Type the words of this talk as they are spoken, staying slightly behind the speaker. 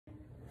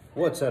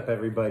What's up,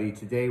 everybody?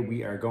 Today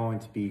we are going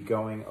to be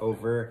going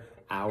over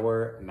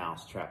our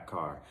Mousetrap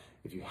car.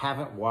 If you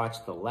haven't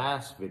watched the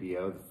last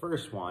video, the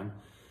first one,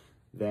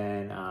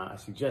 then I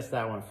suggest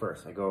that one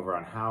first. I go over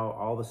on how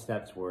all the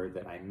steps were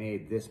that I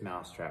made this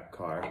Mousetrap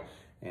car,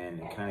 and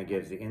it kind of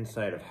gives the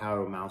insight of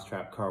how a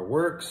Mousetrap car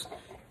works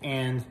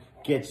and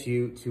gets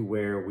you to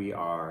where we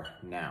are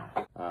now.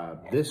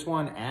 This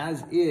one,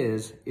 as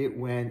is, it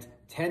went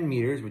 10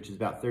 meters, which is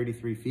about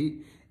 33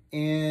 feet,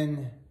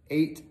 in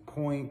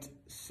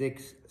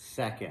 8.6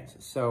 seconds.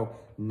 So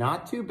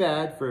not too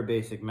bad for a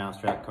basic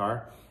Mousetrap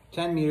car.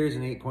 10 meters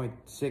in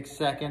 8.6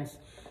 seconds.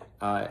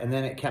 And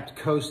then it kept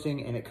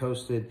coasting, and it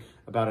coasted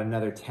about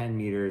another 10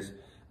 meters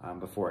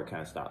before it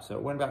kind of stopped. So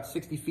it went about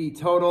 60 feet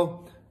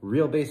total.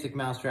 Real basic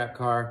Mousetrap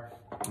car.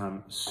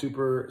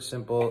 Super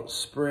simple: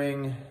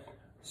 spring,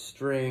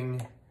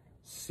 string,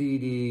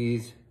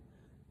 CDs,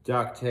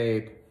 duct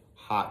tape,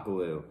 hot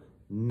glue.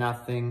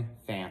 Nothing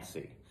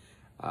fancy.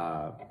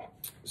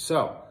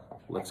 So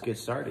let's get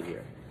started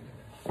here.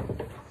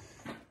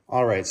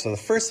 All right, so the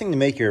first thing to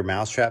make your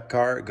Mousetrap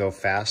car go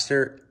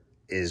faster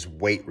is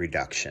weight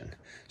reduction.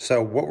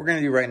 So what we're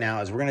gonna do right now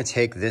is we're gonna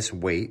take this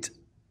weight,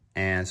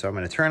 and so I'm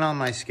gonna turn on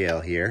my scale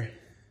here,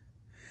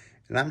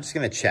 and I'm just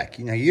gonna check.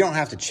 You know, you don't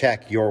have to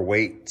check your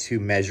weight to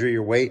measure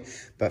your weight,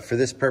 but for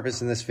this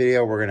purpose in this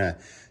video, we're gonna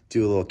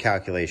do a little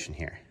calculation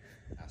here.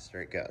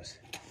 Faster it goes.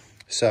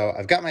 So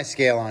I've got my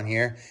scale on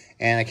here,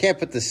 and I can't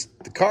put the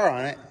car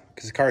on it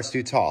because the car is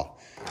too tall.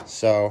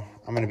 So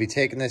I'm gonna be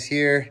taking this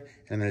here,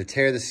 and I'm gonna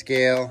tear the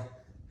scale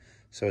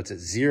so it's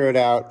zeroed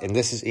out, and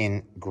this is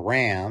in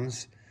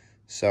grams.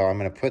 So I'm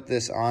gonna put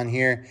this on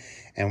here,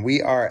 and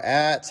we are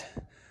at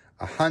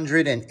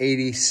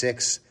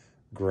 186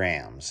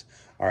 grams.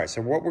 All right,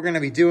 so what we're gonna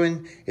be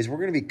doing is we're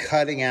gonna be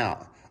cutting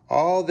out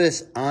all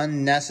this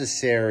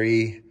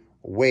unnecessary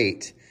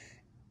weight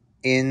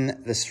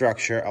in the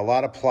structure. A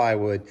lot of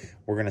plywood.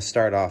 We're gonna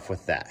start off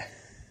with that.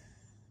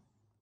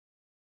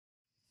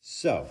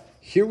 So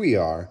here we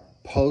are,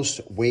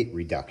 post weight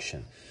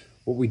reduction.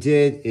 What we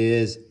did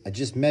is I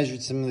just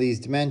measured some of these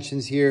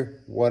dimensions here,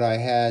 what I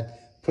had,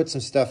 put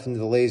some stuff into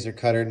the laser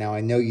cutter. Now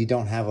I know you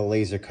don't have a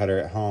laser cutter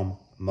at home,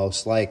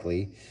 most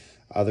likely.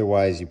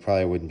 Otherwise, you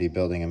probably wouldn't be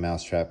building a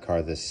Mousetrap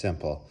car this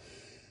simple.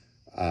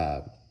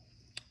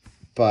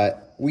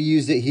 But we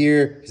used it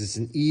here because it's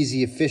an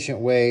easy, efficient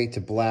way to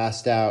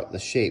blast out the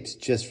shapes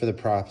just for the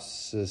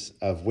process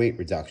of weight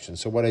reduction.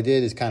 So what I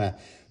did is kind of,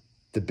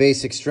 the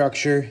basic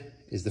structure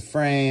is the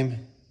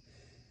frame.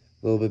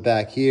 A little bit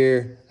back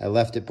here, I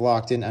left it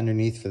blocked in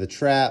underneath for the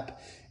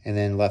trap, and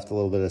then left a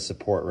little bit of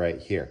support right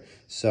here.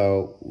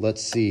 So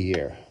let's see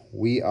here.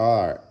 We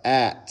are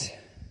at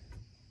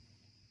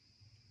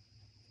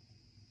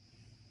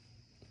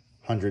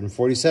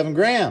 147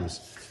 grams.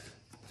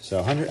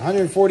 So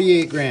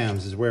 148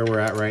 grams is where we're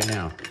at right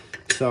now.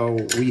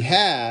 So we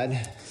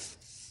had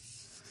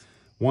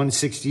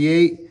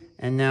 168,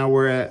 and now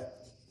we're at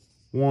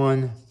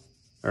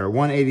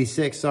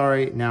 186,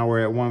 sorry. Now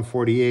we're at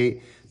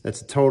 148.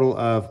 That's a total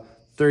of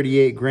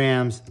 38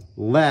 grams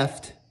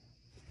left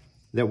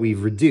that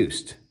we've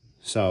reduced.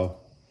 So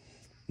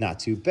not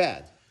too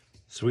bad.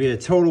 So we get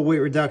a total weight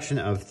reduction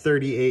of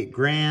 38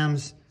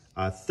 grams.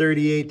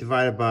 38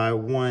 divided by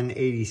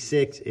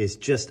 186 is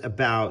just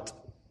about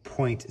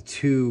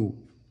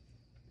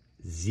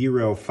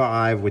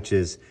 0.205, which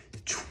is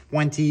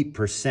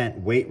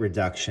 20% weight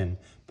reduction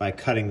by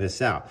cutting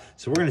this out.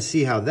 So we're gonna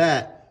see how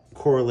that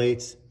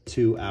correlates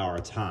to our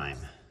time.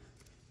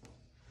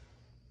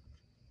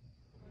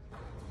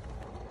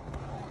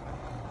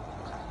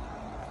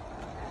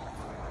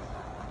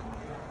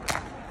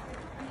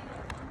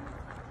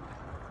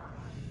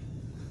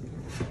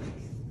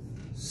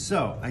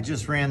 So I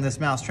just ran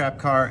this Mousetrap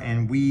car,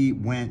 and we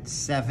went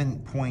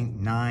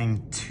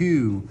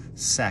 7.92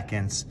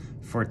 seconds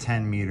for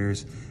 10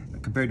 meters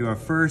compared to our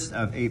first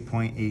of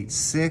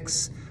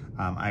 8.86.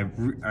 I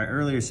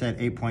earlier said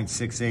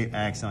 8.68. I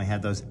accidentally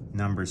had those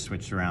numbers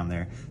switched around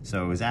there.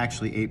 So it was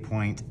actually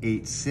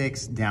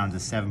 8.86 down to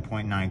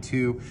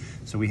 7.92.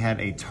 So we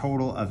had a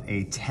total of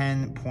a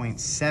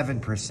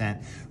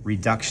 10.7%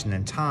 reduction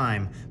in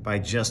time by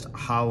just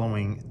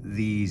hollowing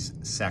these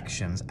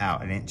sections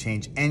out. I didn't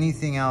change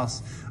anything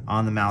else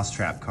on the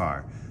Mousetrap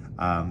car.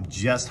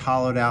 Just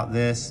hollowed out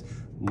this,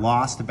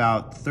 lost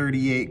about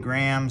 38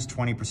 grams,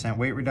 20%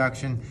 weight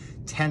reduction,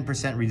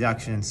 10%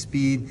 reduction in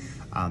speed.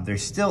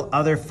 There's still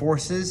other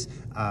forces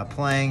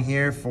playing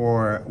here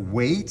for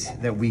weight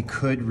that we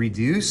could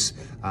reduce.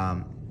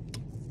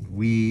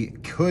 We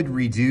could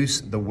reduce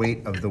the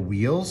weight of the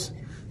wheels.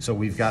 So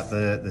we've got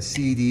the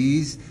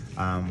CDs.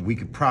 We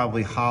could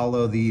probably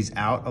hollow these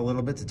out a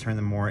little bit to turn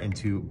them more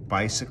into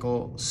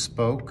bicycle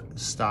spoke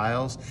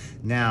styles.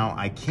 Now,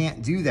 I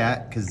can't do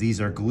that because these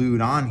are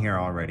glued on here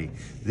already.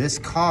 This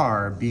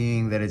car,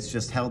 being that it's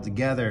just held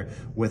together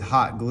with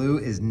hot glue,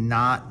 is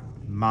not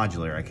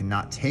modular. I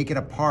cannot take it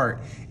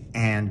apart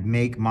and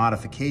make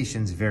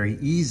modifications very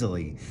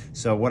easily.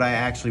 So what I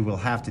actually will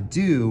have to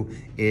do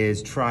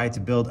is try to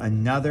build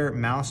another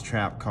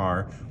Mousetrap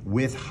car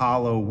with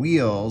hollow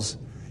wheels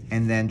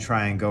and then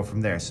try and go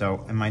from there.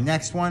 So in my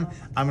next one,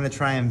 I'm gonna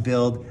try and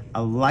build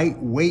a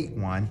lightweight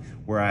one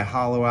where I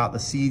hollow out the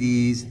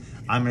CDs.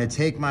 I'm gonna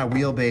take my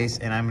wheelbase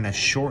and I'm gonna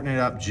shorten it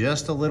up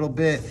just a little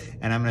bit,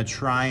 and I'm gonna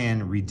try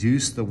and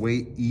reduce the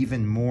weight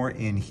even more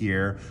in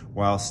here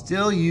while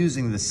still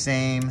using the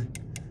same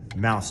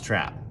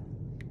Mousetrap.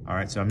 All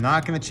right, so I'm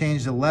not gonna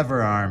change the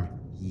lever arm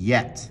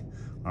yet.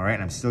 All right,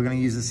 and I'm still gonna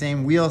use the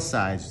same wheel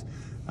size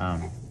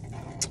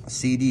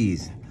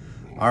CDs.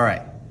 All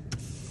right,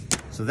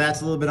 so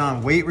that's a little bit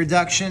on weight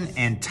reduction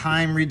and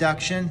time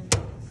reduction,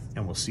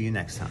 and we'll see you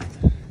next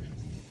time.